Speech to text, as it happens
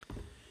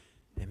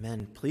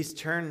Amen. Please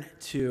turn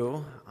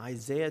to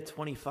Isaiah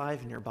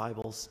 25 in your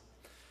Bibles.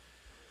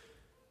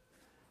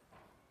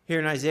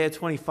 Here in Isaiah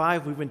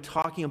 25, we've been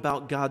talking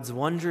about God's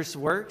wondrous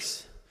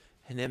works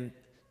and Him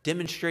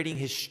demonstrating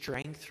His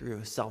strength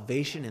through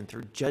salvation and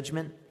through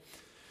judgment.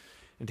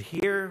 And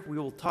here we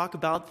will talk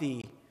about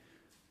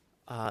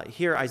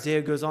here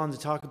Isaiah goes on to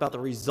talk about the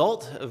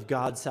result of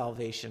God's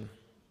salvation.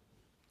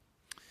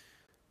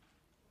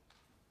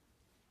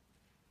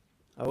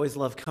 I always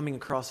love coming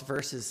across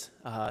verses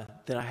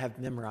that I have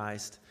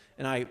memorized.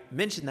 And I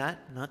mention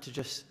that not to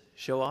just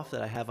show off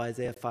that I have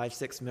Isaiah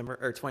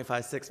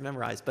 25:6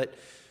 memorized, but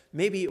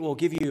maybe it will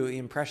give you the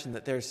impression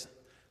that there's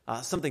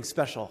something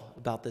special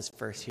about this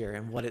verse here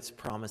and what it's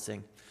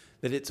promising,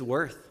 that it's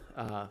worth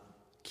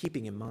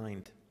keeping in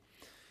mind.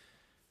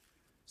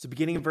 So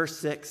beginning in verse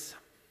 6,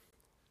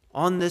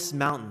 "On this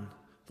mountain,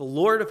 the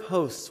Lord of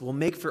hosts will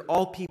make for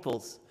all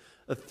peoples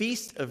a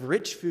feast of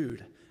rich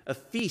food, a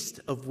feast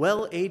of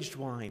well-aged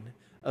wine,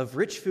 of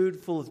rich food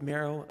full of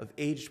marrow, of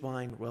aged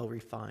wine well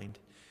refined."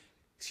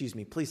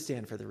 Please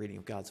stand for the reading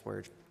of God's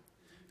word.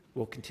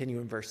 We'll continue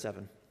in verse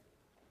 7.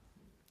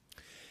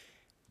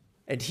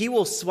 "And he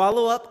will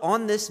swallow up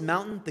on this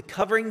mountain the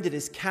covering that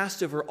is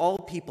cast over all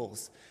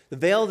peoples, the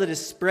veil that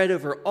is spread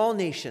over all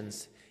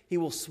nations. He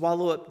will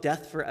swallow up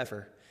death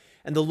forever.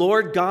 And the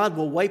Lord God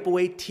will wipe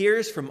away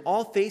tears from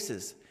all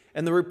faces,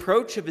 and the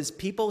reproach of his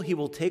people he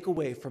will take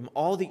away from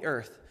all the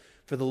earth.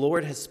 For the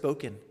Lord has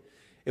spoken.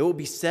 It will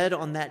be said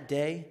on that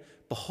day,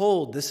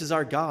 'Behold, this is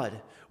our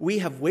God. We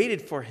have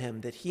waited for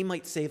him that he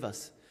might save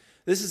us.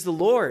 This is the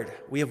Lord.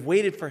 We have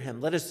waited for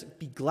him. Let us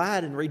be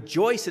glad and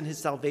rejoice in his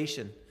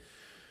salvation.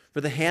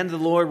 For the hand of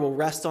the Lord will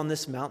rest on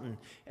this mountain,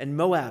 and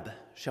Moab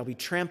shall be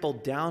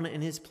trampled down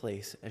in his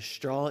place, as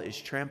straw is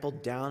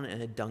trampled down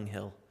in a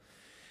dunghill.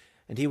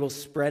 And he will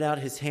spread out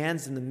his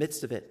hands in the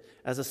midst of it,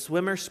 as a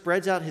swimmer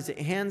spreads out his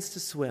hands to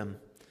swim.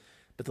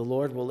 But the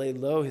Lord will lay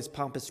low his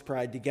pompous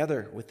pride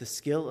together with the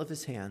skill of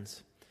his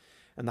hands.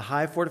 And the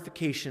high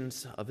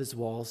fortifications of his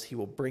walls he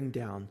will bring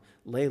down,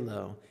 lay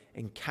low,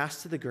 and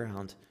cast to the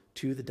ground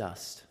to the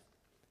dust."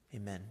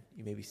 Amen.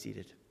 You may be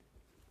seated.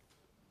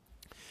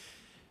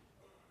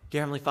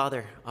 Dear Heavenly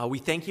Father, we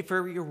thank you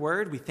for your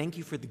word. We thank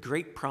you for the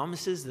great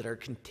promises that are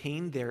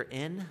contained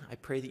therein. I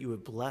pray that you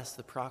would bless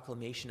the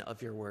proclamation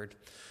of your word.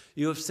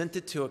 You have sent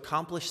it to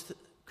accomplish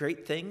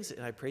great things,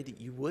 and I pray that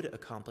you would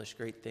accomplish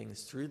great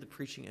things through the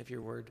preaching of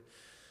your word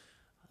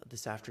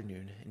this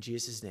afternoon. In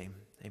Jesus' name,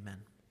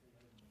 amen.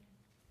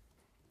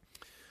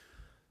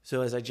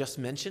 So as I just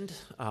mentioned,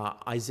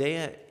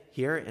 Isaiah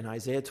here in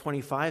Isaiah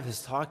 25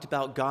 has talked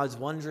about God's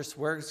wondrous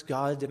works,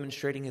 God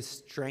demonstrating his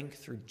strength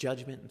through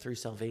judgment and through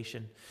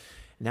salvation.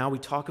 Now we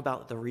talk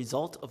about the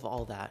result of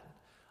all that,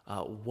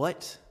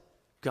 what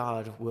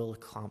God will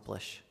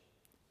accomplish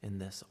in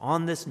this.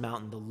 "On this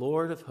mountain, the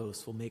Lord of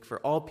hosts will make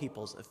for all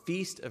peoples a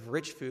feast of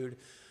rich food,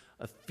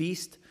 a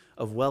feast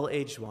of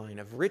well-aged wine,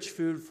 of rich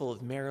food full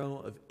of marrow,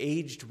 of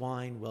aged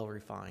wine well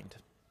refined."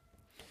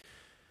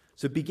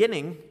 So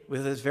beginning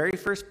with this very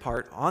first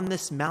part, on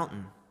this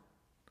mountain,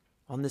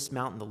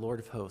 the Lord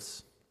of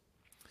hosts.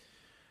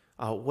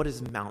 What is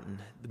a mountain?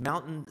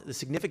 The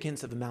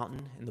significance of a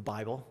mountain in the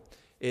Bible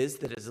is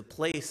that it is a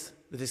place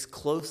that is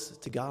close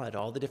to God.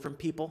 All the different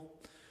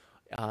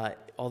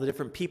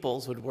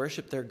peoples would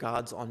worship their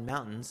gods on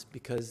mountains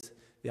because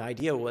the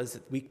idea was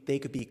that they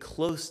could be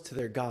close to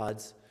their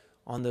gods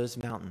on those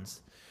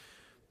mountains.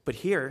 But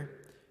here,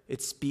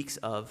 it speaks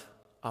of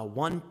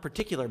one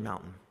particular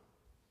mountain.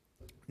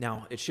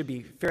 Now, it should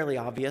be fairly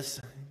obvious,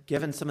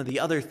 given some of the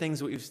other things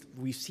that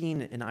we've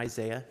seen in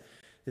Isaiah,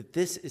 that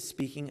this is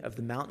speaking of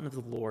the mountain of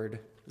the Lord,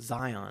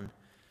 Zion.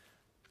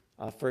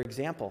 For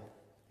example,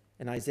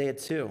 in Isaiah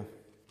 2,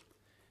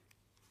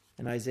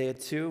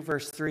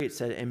 verse 3, it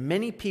said, "And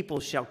many people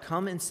shall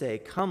come and say,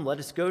 'Come, let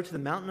us go to the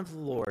mountain of the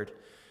Lord,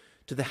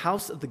 to the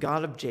house of the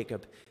God of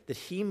Jacob, that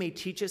he may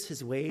teach us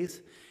his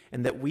ways,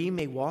 and that we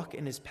may walk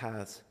in his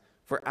paths.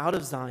 For out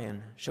of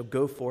Zion shall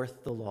go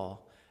forth the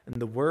law, and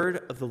the word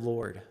of the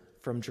Lord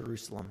from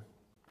Jerusalem.'"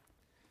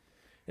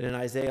 And in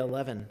Isaiah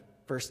 11,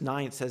 verse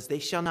 9, it says, "They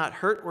shall not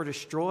hurt or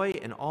destroy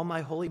in all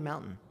my holy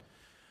mountain,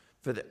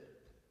 for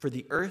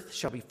the earth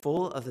shall be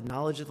full of the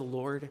knowledge of the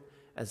Lord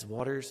as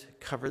waters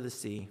cover the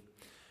sea."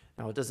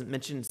 Now, it doesn't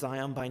mention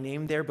Zion by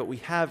name there, but we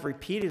have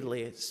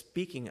repeatedly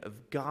speaking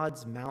of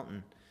God's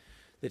mountain,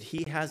 that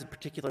he has a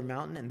particular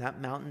mountain, and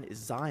that mountain is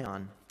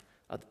Zion,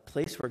 a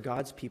place where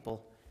God's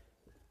people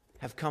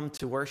have come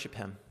to worship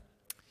him.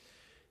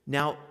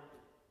 Now,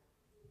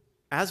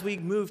 as we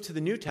move to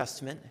the New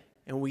Testament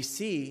and we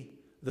see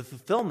the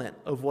fulfillment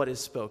of what is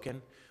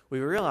spoken, we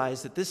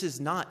realize that this is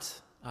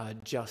not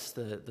just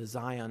the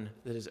Zion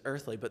that is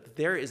earthly, but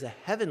there is a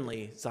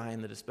heavenly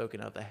Zion that is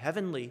spoken of, a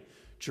heavenly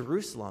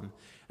Jerusalem,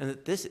 and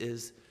that this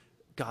is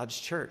God's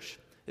church.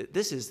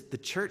 This is the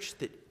church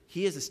that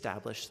he has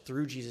established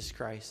through Jesus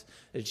Christ.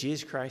 That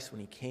Jesus Christ,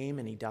 when he came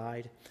and he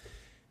died,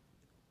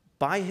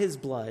 by his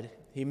blood,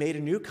 he made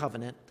a new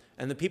covenant,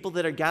 and the people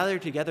that are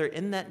gathered together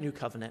in that new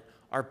covenant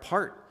are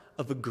part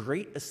of a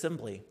great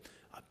assembly,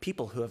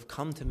 people who have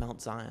come to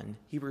Mount Zion.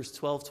 Hebrews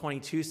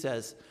 12:22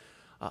 says,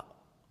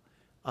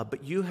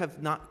 but you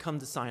have not come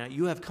to Sinai,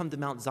 you have come to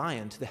Mount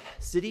Zion, to the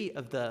city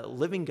of the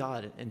living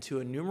God, and to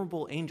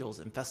innumerable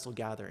angels in festal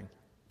gathering.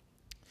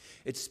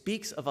 It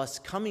speaks of us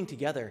coming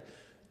together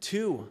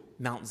to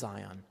Mount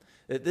Zion.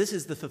 That this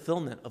is the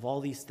fulfillment of all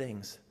these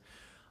things.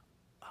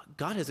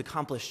 God has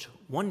accomplished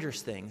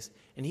wondrous things,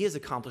 and he has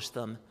accomplished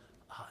them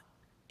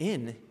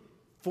in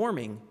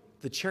forming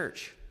the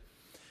church.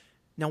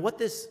 Now, what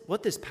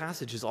this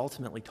passage is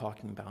ultimately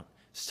talking about,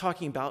 it's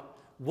talking about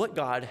what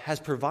God has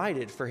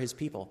provided for his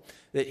people,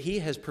 that he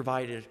has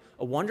provided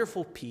a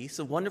wonderful peace,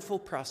 a wonderful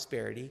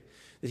prosperity,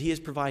 that he has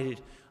provided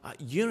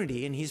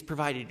unity, and he's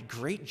provided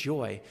great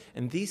joy,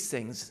 and these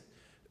things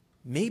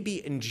may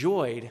be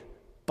enjoyed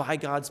by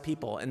God's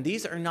people. And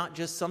these are not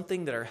just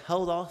something that are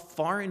held off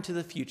far into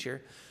the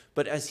future,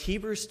 but as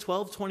Hebrews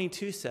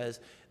 12:22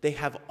 says, they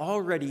have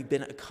already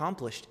been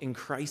accomplished in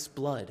Christ's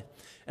blood,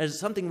 and it's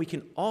something we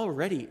can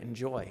already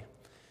enjoy.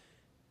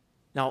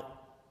 Now,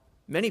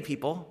 many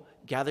people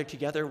gather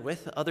together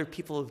with other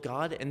people of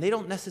God, and they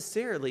don't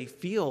necessarily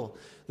feel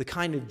the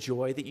kind of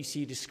joy that you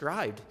see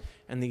described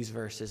in these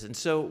verses. And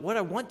so what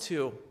I want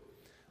to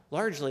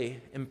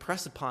largely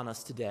impress upon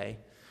us today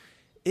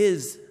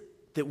is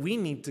that we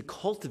need to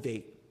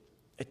cultivate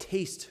a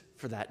taste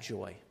for that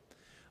joy,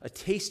 a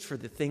taste for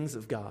the things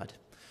of God.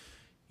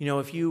 You know,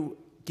 if you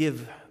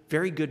give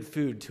very good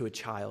food to a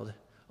child,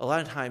 a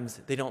lot of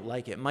times they don't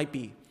like it. It might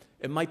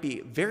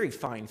be very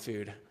fine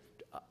food.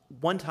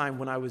 One time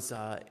when I was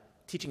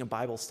teaching a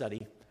Bible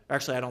study,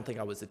 actually I don't think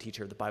I was the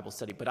teacher of the Bible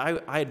study, but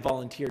I had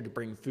volunteered to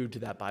bring food to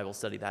that Bible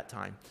study that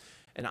time.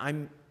 And I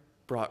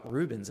brought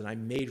Reubens, and I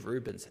made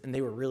Reubens, and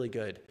they were really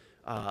good.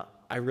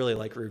 I really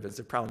like Reubens.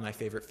 They're probably my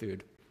favorite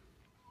food.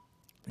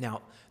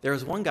 Now, there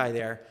was one guy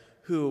there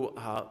who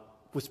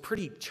was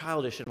pretty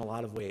childish in a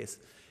lot of ways.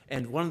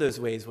 And one of those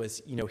ways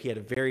was, you know, he had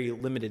a very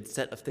limited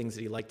set of things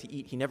that he liked to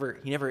eat. He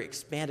never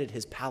expanded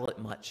his palate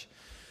much.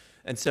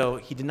 And so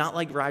he did not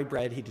like rye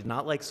bread. He did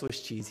not like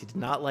Swiss cheese. He did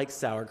not like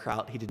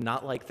sauerkraut. He did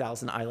not like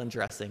Thousand Island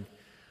dressing.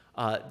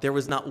 There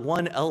was not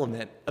one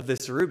element of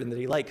this Reuben that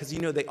he liked, because, you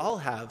know, they all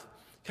have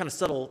kind of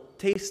subtle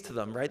taste to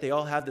them, right? They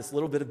all have this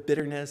little bit of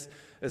bitterness,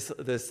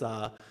 this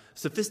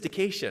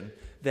sophistication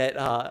that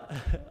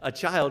a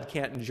child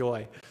can't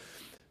enjoy.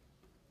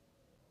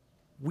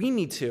 We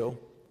need to,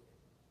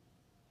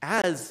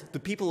 as the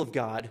people of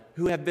God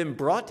who have been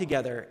brought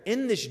together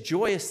in this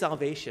joyous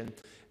salvation,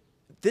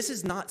 this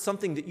is not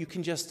something that you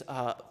can just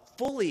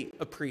fully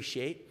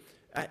appreciate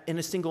in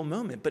a single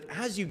moment. But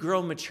as you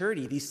grow in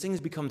maturity, these things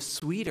become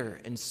sweeter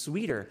and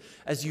sweeter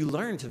as you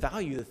learn to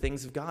value the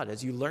things of God,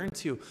 as you learn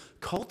to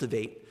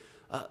cultivate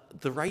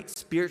the right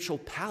spiritual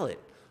palate,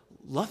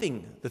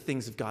 loving the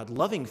things of God,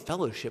 loving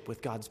fellowship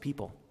with God's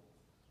people.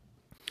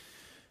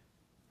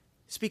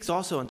 He speaks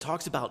also and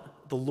talks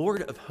about the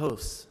Lord of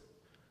hosts.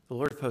 The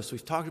Lord of hosts.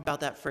 We've talked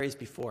about that phrase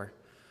before.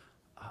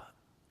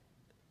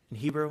 In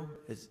Hebrew,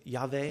 is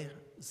Yahweh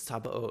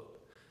Sabaoth,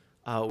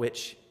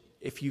 which,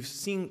 if you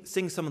sing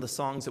some of the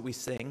songs that we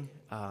sing,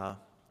 A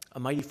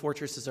Mighty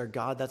Fortress is Our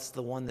God, that's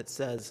the one that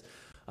says,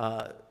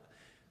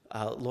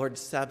 Lord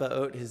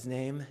Sabaoth, his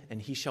name,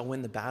 and he shall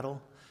win the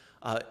battle.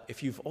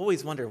 If you've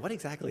always wondered, what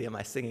exactly am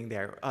I singing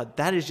there?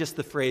 That is just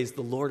the phrase,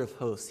 the Lord of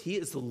hosts. He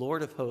is the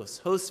Lord of hosts.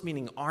 Hosts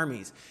meaning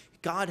armies.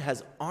 God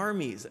has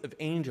armies of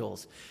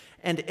angels.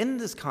 And in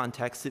this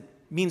context, it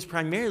means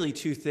primarily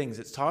two things.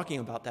 It's talking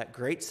about that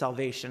great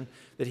salvation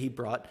that he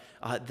brought,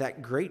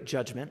 that great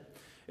judgment.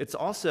 It's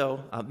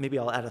also, maybe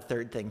I'll add a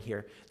third thing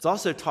here. It's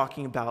also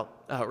talking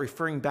about,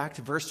 referring back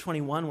to verse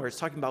 21, where it's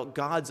talking about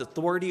God's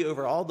authority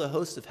over all the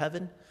hosts of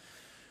heaven.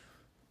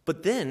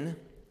 But then,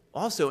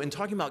 also, in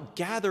talking about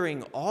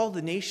gathering all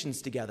the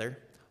nations together,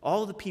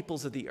 all the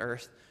peoples of the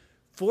earth,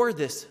 for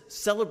this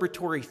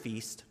celebratory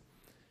feast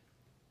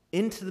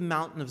into the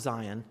mountain of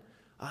Zion,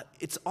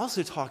 it's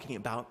also talking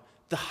about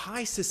the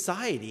high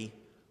society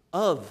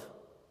of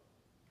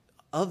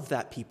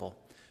that people,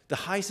 the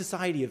high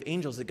society of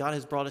angels that God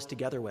has brought us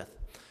together with.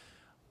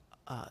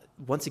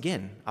 Once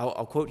again,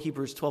 I'll quote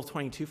Hebrews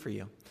 12:22 for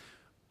you.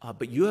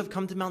 But you have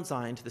come to Mount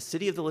Zion, to the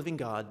city of the living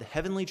God, the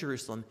heavenly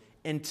Jerusalem,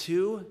 and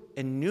to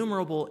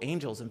innumerable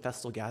angels in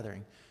festal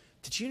gathering.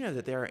 Did you know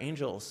that there are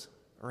angels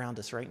around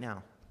us right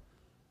now?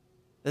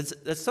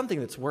 That's something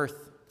that's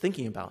worth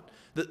thinking about.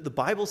 The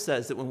Bible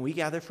says that when we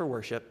gather for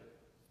worship,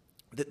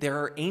 that there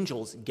are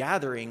angels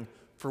gathering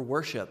for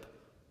worship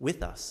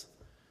with us.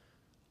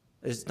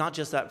 It's not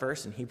just that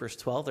verse in Hebrews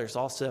 12. There's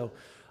also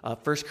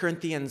 1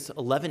 Corinthians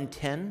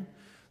 11:10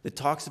 that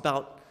talks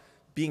about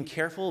being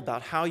careful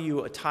about how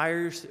you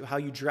attire, how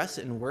you dress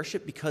in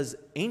worship, because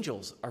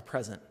angels are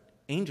present.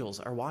 Angels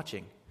are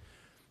watching.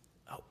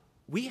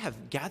 We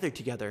have gathered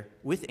together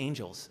with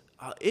angels.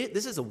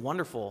 This is a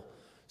wonderful,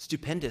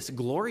 stupendous,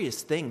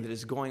 glorious thing that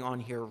is going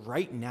on here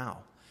right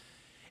now.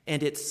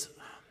 And it's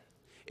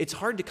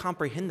hard to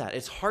comprehend that.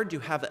 It's hard to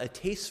have a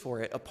taste for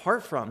it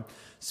apart from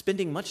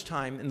spending much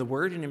time in the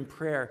Word and in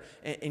prayer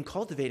and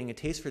cultivating a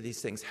taste for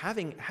these things,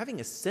 having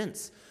a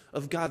sense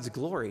of God's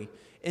glory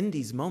in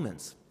these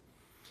moments.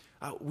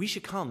 we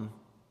should come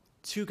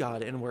to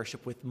God in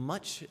worship with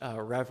much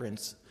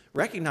reverence,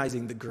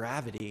 recognizing the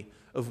gravity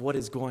of what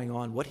is going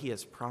on, what he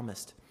has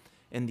promised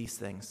in these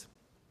things.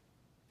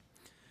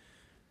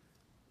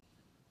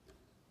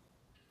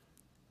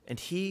 And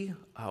he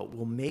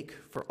will make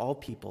for all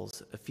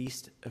peoples a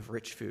feast of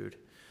rich food.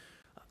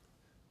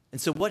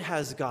 And so what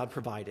has God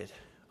provided?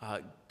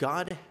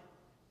 God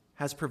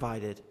has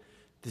provided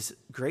this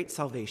great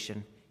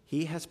salvation.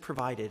 He has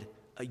provided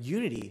a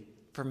unity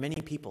for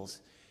many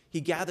peoples.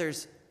 He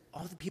gathers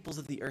all the peoples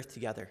of the earth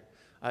together.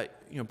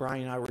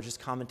 Brian and I were just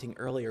commenting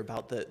earlier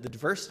about the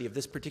diversity of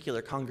this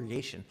particular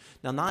congregation.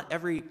 Now, not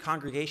every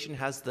congregation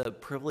has the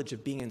privilege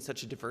of being in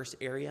such a diverse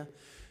area,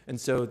 and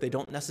so they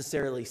don't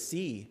necessarily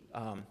see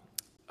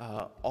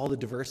all the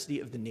diversity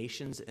of the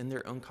nations in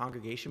their own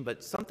congregation,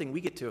 but something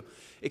we get to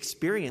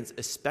experience,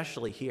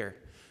 especially here,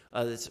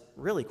 that's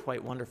really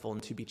quite wonderful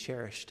and to be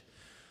cherished.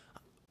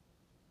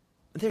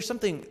 There's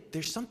something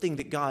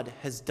that God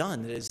has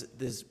done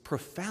that is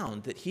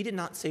profound, that he did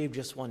not save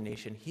just one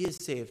nation. He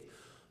has saved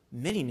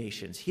many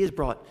nations. He has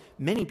brought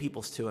many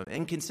peoples to him.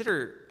 And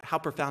consider how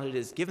profound it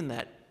is, given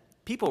that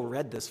people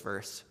read this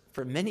verse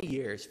for many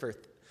years, for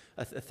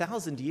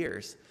 1,000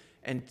 years,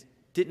 and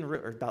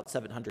or about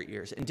 700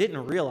 years, and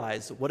didn't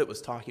realize what it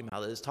was talking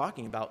about. It was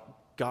talking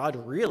about God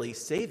really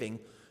saving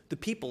the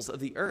peoples of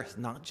the earth,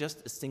 not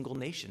just a single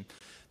nation.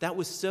 That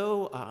was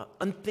so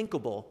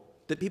unthinkable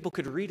that people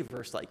could read a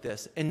verse like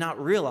this and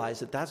not realize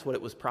that that's what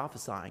it was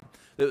prophesying.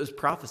 That it was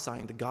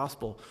prophesying the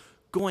gospel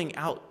going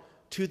out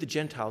to the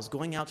Gentiles,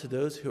 going out to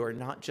those who are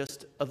not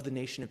just of the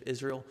nation of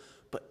Israel,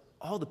 but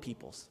all the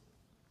peoples.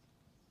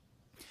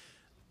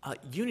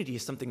 Unity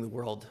is something the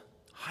world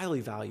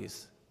highly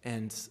values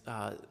and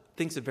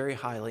thinks of very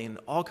highly, and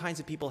all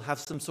kinds of people have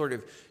some sort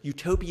of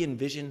utopian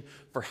vision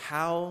for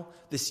how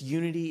this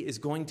unity is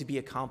going to be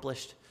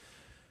accomplished.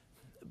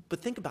 But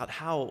think about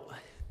how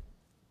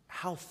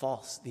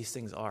false these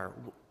things are.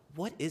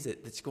 What is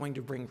it that's going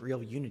to bring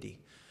real unity?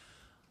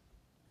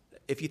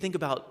 If you think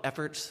about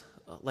efforts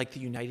like the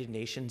United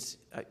Nations,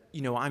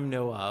 I'm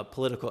no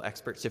political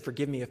expert, so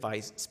forgive me if I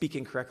speak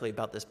incorrectly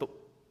about this, but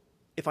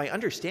if I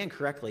understand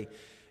correctly,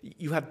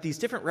 you have these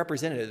different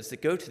representatives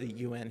that go to the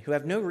UN who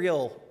have no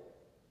real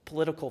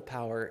political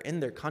power in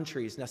their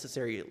countries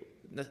necessarily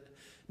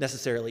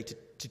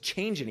to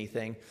change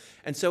anything.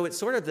 And so it's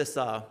sort of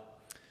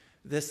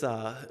this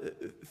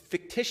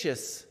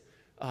fictitious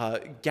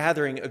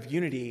gathering of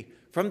unity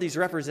from these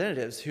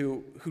representatives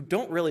who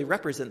don't really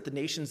represent the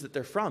nations that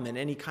they're from in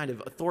any kind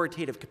of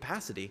authoritative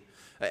capacity.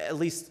 At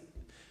least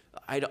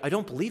I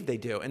don't believe they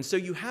do. And so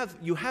you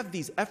have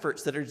these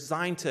efforts that are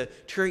designed to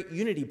create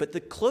unity, but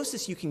the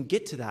closest you can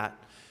get to that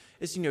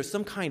is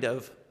some kind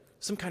of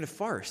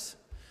farce.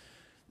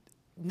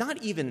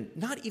 Not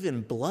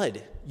even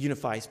blood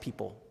unifies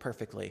people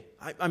perfectly.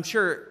 I'm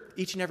sure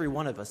each and every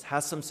one of us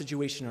has some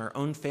situation in our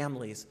own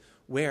families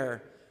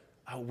where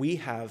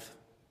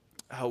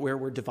where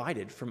we're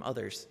divided from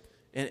others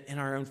in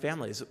our own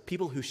families,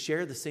 people who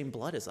share the same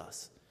blood as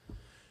us.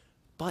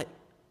 But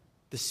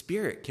the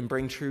Spirit can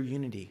bring true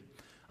unity.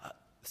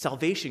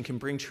 Salvation can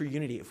bring true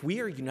unity. If we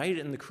are united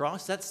in the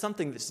cross, that's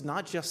something that's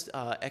not just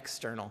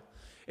external.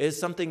 It is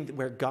something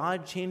where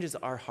God changes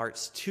our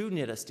hearts to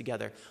knit us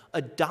together,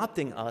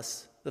 adopting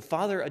us, the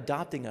Father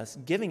adopting us,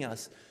 giving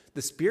us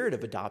the spirit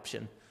of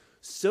adoption,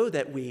 so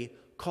that we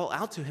call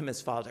out to him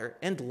as Father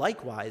and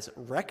likewise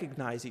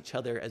recognize each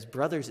other as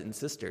brothers and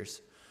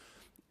sisters.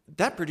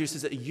 That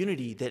produces a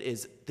unity that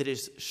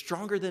is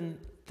stronger than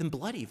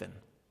blood even.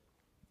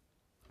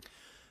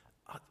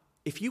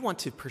 If you want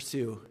to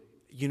pursue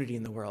unity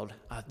in the world,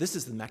 this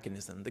is the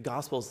mechanism. The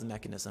gospel is the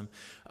mechanism.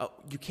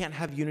 You can't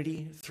have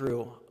unity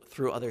through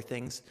other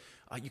things.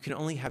 You can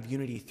only have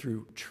unity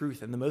through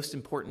truth, and the most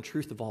important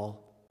truth of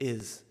all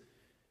is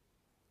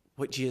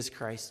what Jesus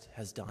Christ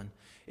has done.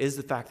 It is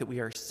the fact that we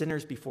are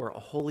sinners before a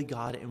holy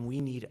God, and we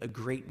need a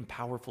great and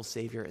powerful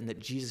Savior, and that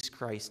Jesus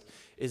Christ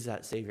is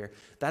that Savior.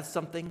 That's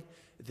something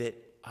that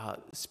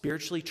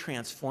spiritually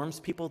transforms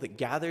people, that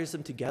gathers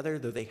them together,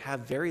 though they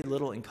have very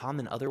little in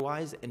common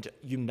otherwise, and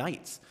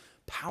unites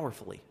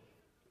powerfully.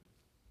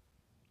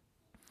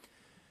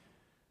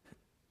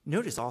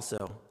 Notice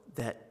also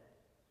that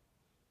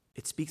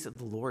it speaks of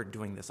the Lord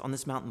doing this. On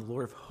this mountain, the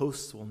Lord of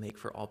hosts will make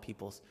for all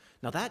peoples.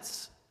 Now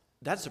that's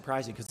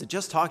surprising, because it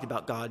just talked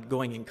about God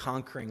going and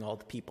conquering all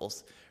the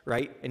peoples,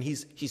 right? And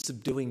he's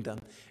subduing them.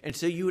 And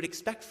so you would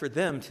expect for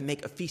them to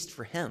make a feast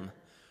for him,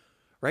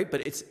 right?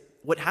 But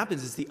what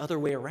happens is the other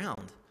way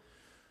around.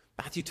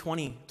 Matthew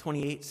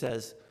 20:28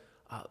 says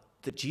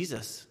that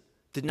Jesus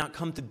did not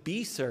come to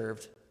be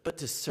served, but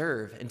to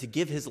serve and to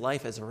give his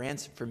life as a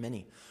ransom for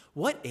many.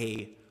 What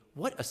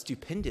a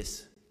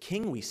stupendous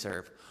king we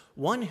serve.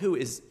 One who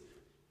is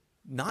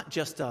not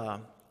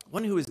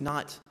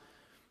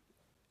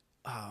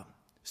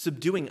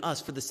subduing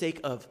us for the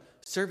sake of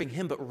serving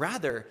him, but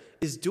rather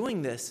is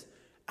doing this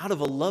out of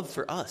a love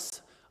for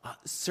us,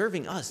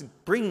 serving us,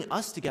 bringing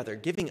us together,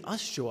 giving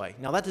us joy.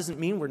 Now, that doesn't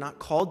mean we're not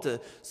called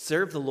to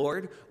serve the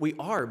Lord. We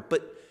are,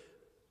 but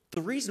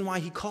the reason why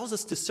he calls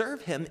us to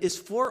serve him is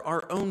for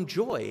our own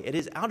joy. It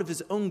is out of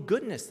his own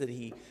goodness that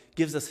he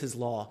gives us his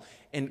law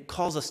and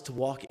calls us to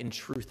walk in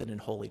truth and in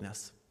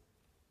holiness.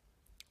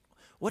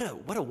 What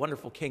a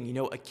wonderful king. You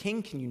know, a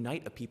king can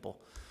unite a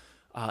people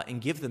and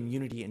give them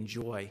unity and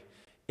joy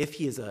if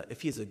he is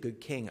a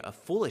good king. A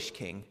foolish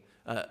king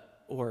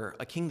or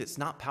a king that's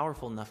not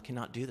powerful enough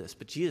cannot do this.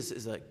 But Jesus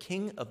is a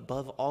king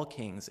above all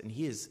kings, and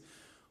he is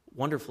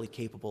wonderfully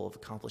capable of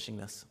accomplishing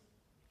this.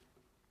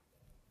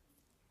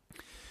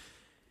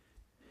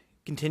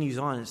 Continues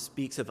on and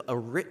speaks of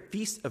a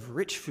feast of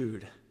rich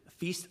food, a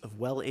feast of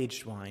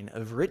well-aged wine,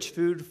 of rich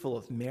food full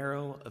of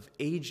marrow, of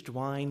aged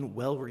wine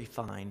well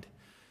refined.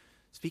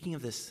 Speaking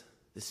of this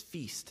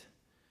feast.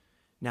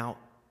 Now,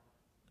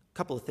 a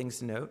couple of things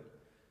to note.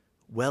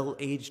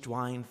 Well-aged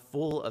wine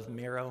full of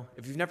marrow.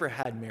 If you've never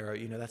had marrow,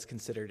 you know that's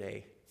considered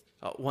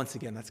once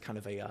again, that's kind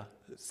of a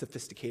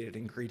sophisticated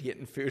ingredient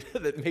in food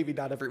that maybe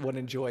not everyone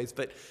enjoys.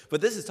 But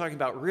this is talking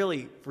about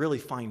really, really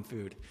fine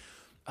food.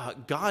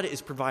 God is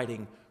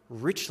providing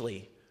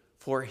richly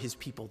for his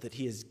people that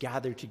he has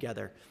gathered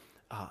together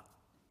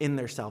in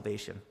their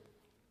salvation.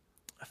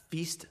 A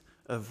feast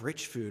of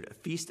rich food, a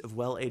feast of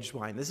well-aged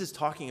wine. This is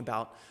talking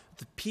about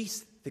the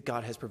peace that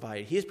God has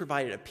provided. He has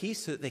provided a peace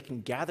so that they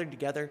can gather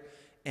together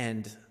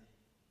and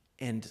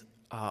in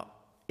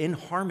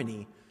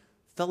harmony,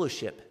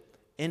 fellowship,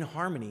 in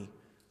harmony,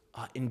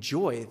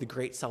 enjoy the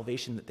great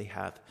salvation that they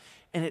have.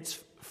 And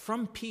it's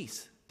from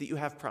peace that you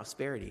have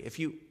prosperity. If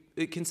you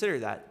consider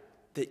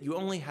that you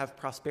only have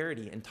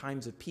prosperity in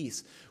times of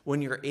peace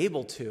when you're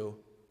able to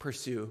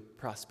pursue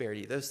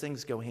prosperity. Those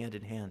things go hand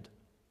in hand.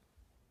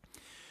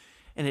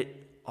 And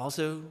it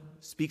also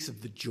speaks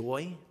of the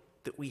joy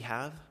that we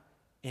have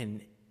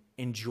in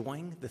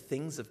enjoying the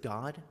things of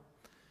God.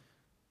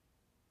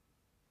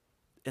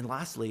 And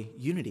lastly,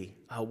 unity.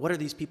 What are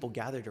these people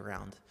gathered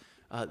around?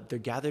 They're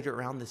gathered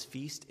around this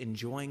feast,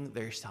 enjoying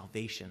their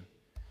salvation.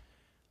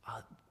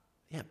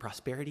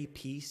 Prosperity,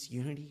 peace,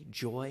 unity,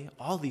 joy,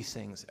 all these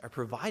things are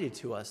provided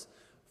to us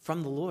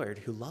from the Lord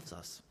who loves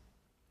us.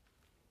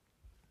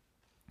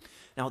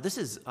 Now, this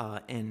is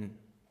an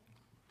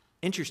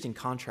interesting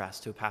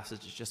contrast to a passage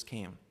that just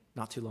came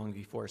not too long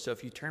before. So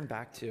if you turn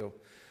back to,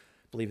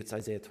 I believe it's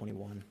Isaiah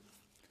 21.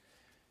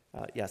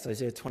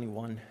 Isaiah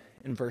 21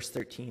 in verse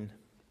 13.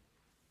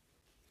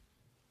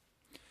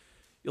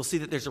 You'll see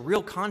that there's a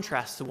real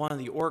contrast to one of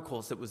the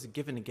oracles that was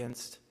given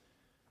against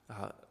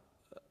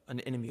an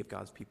enemy of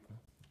God's people.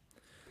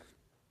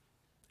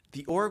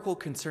 The oracle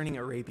concerning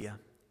Arabia.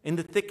 In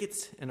the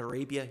thickets in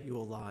Arabia you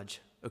will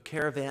lodge, O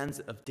caravans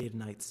of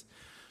Danites.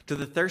 To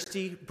the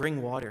thirsty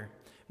bring water.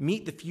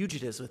 Meet the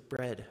fugitives with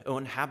bread, O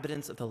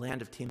inhabitants of the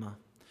land of Tema.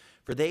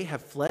 For they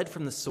have fled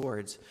from the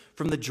swords,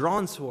 from the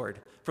drawn sword,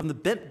 from the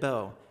bent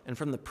bow, and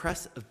from the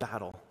press of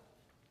battle.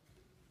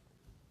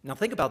 Now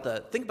think about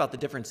the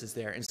differences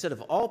there. Instead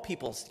of all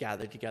peoples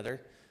gathered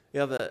together, you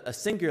have a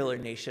singular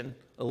nation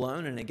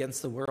alone and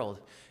against the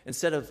world.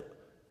 Instead of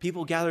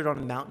people gathered on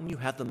a mountain, you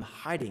have them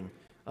hiding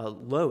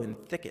low in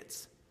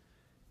thickets.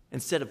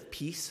 Instead of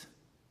peace,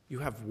 you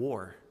have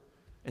war.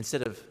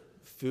 Instead of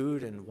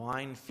food and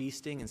wine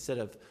feasting, instead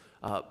of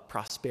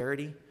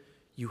prosperity,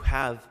 you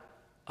have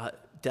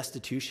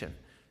destitution,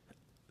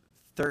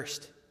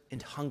 thirst,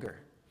 and hunger.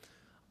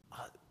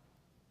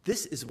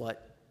 This is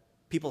what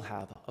people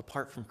have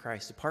apart from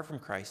Christ. Apart from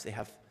Christ, they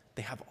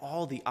have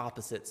all the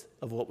opposites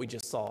of what we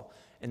just saw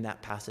in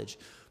that passage.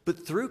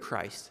 But through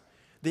Christ,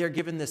 they are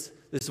given this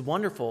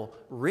wonderful,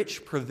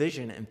 rich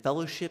provision and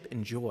fellowship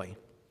and joy.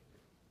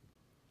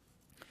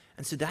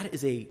 And so that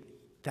is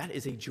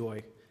a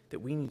joy that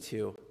we need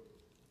to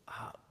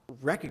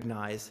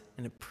recognize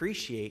and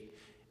appreciate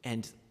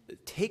and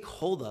take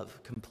hold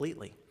of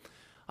completely.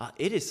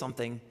 It is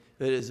something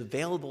that is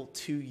available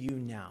to you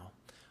now.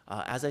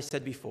 As I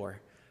said before,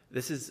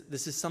 this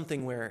is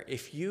something where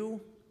if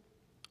you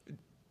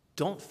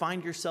don't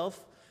find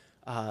yourself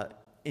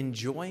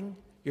enjoying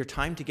your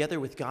time together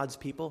with God's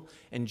people,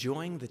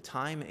 enjoying the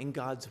time in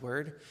God's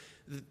word,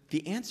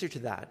 the answer to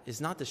that is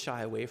not to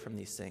shy away from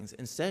these things.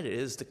 Instead, it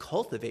is to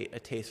cultivate a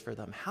taste for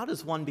them. How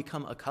does one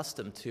become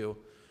accustomed to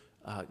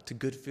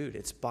good food?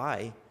 It's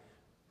by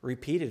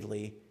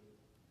repeatedly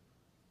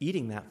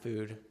eating that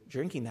food,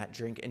 drinking that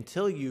drink,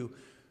 until you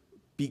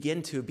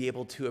begin to be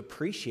able to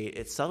appreciate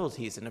its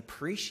subtleties and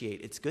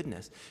appreciate its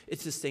goodness.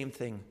 It's the same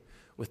thing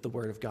with the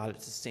Word of God.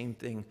 It's the same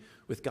thing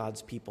with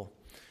God's people.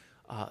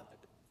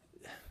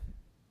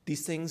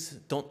 These things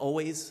don't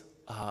always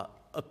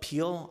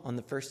appeal on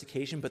the first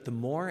occasion, but the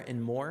more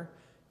and more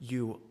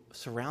you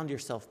surround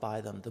yourself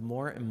by them, the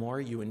more and more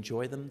you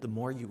enjoy them, the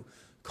more you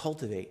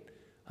cultivate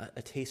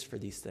a taste for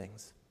these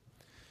things.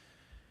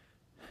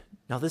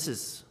 Now, this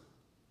is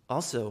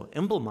also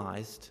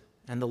emblemized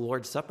in the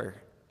Lord's Supper.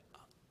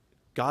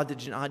 God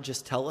did not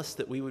just tell us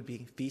that we would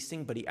be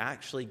feasting, but he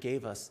actually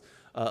gave us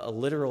a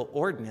literal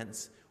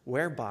ordinance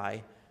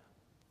whereby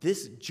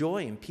this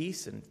joy and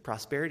peace and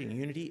prosperity and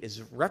unity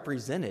is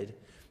represented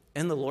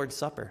in the Lord's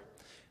Supper.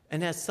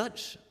 And as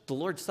such, the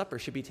Lord's Supper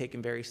should be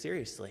taken very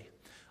seriously.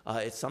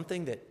 It's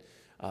something that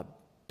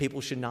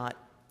people should not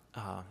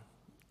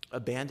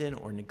abandon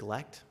or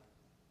neglect.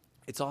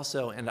 It's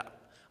also, and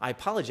I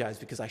apologize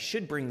because I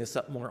should bring this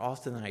up more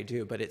often than I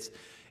do, but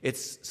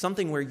it's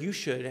something where you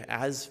should,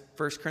 as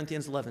 1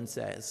 Corinthians 11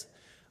 says,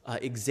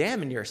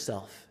 examine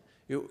yourself.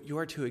 You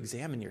are to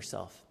examine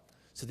yourself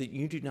so that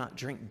you do not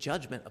drink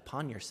judgment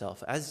upon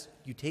yourself. As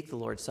you take the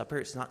Lord's Supper,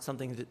 it's not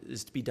something that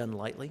is to be done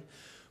lightly,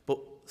 but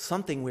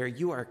something where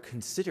you are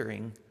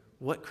considering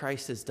what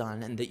Christ has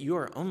done and that you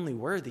are only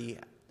worthy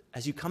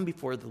as you come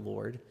before the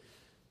Lord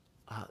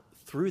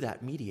through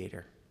that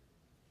mediator.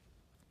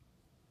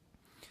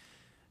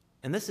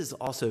 And this is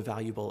also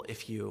valuable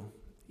if you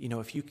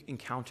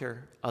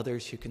encounter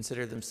others who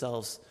consider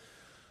themselves,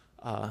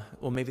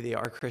 maybe they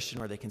are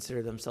Christian or they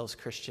consider themselves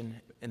Christian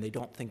and they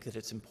don't think that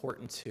it's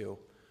important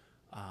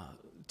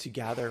to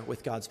gather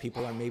with God's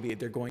people, or maybe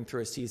they're going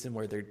through a season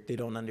where they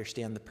don't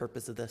understand the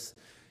purpose of this.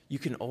 You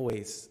can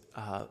always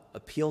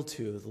appeal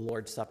to the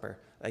Lord's Supper.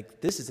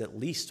 Like, this is at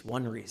least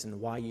one reason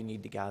why you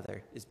need to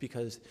gather, is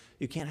because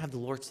you can't have the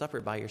Lord's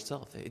Supper by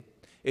yourself.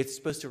 It's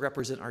supposed to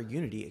represent our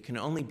unity. It can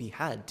only be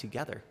had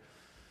together.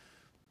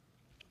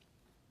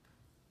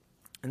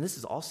 And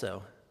this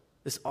also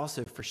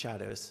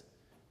foreshadows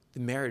the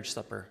marriage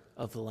supper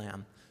of the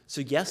Lamb. So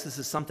yes, this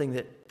is something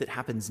that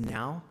happens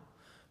now,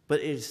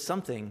 but it is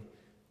something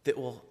that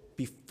will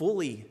be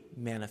fully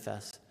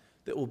manifest,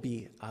 that will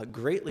be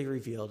greatly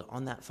revealed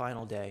on that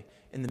final day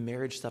in the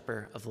marriage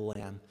supper of the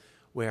Lamb,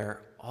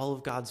 where all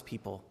of God's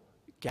people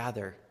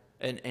gather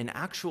an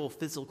actual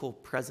physical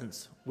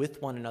presence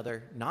with one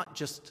another, not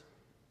just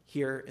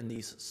here in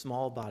these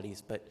small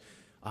bodies, but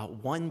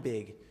one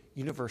big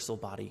universal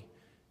body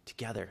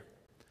together.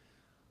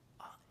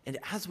 And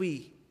as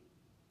we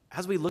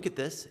look at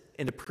this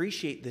and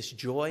appreciate this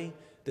joy,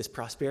 this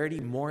prosperity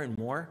more and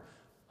more,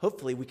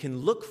 hopefully we can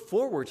look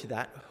forward to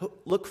that,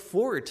 look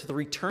forward to the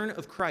return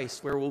of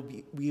Christ, where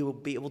we will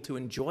be able to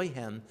enjoy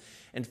him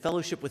and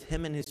fellowship with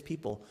him and his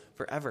people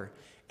forever.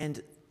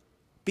 And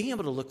being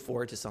able to look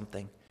forward to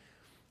something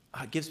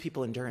gives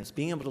people endurance.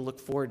 Being able to look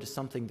forward to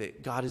something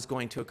that God is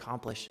going to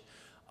accomplish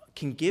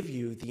can give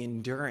you the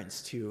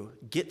endurance to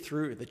get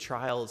through the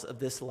trials of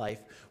this life,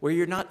 where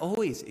you're not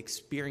always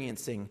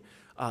experiencing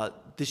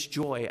this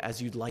joy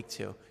as you'd like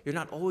to. You're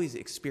not always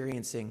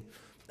experiencing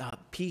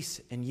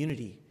peace and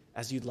unity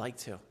as you'd like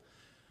to.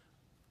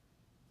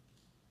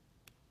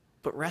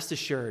 But rest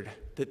assured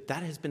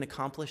that has been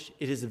accomplished.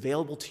 It is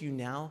available to you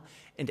now.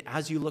 And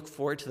as you look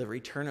forward to the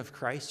return of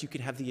Christ, you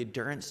can have the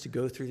endurance to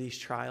go through these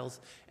trials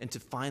and to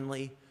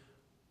finally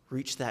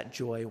reach that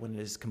joy when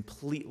it is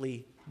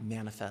completely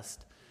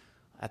manifest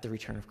at the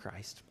return of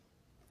Christ.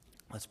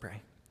 Let's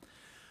pray.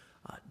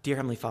 Dear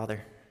Heavenly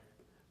Father,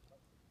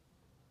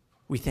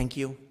 we thank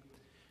you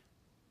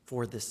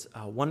for this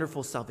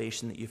wonderful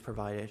salvation that you've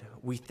provided.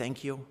 We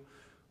thank you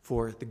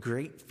for the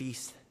great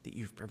feast that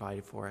you've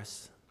provided for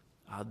us,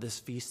 this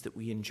feast that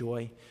we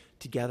enjoy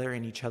together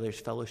in each other's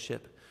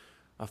fellowship,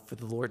 for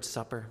the Lord's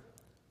Supper,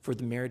 for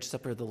the marriage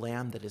supper of the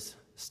Lamb that is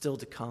still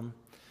to come.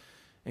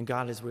 And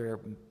God, as we're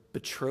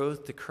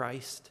betrothed to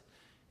Christ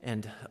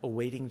and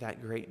awaiting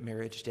that great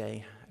marriage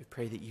day, I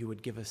pray that you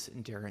would give us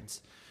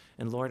endurance.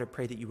 And Lord, I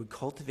pray that you would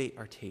cultivate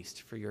our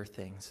taste for your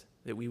things,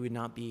 that we would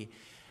not be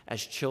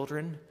as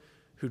children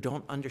who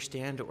don't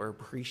understand or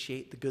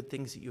appreciate the good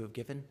things that you have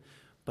given,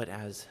 but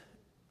as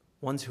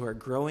ones who are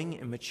growing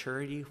in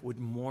maturity would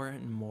more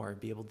and more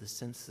be able to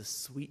sense the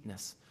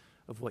sweetness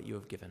of what you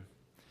have given.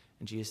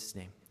 In Jesus'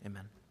 name,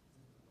 amen.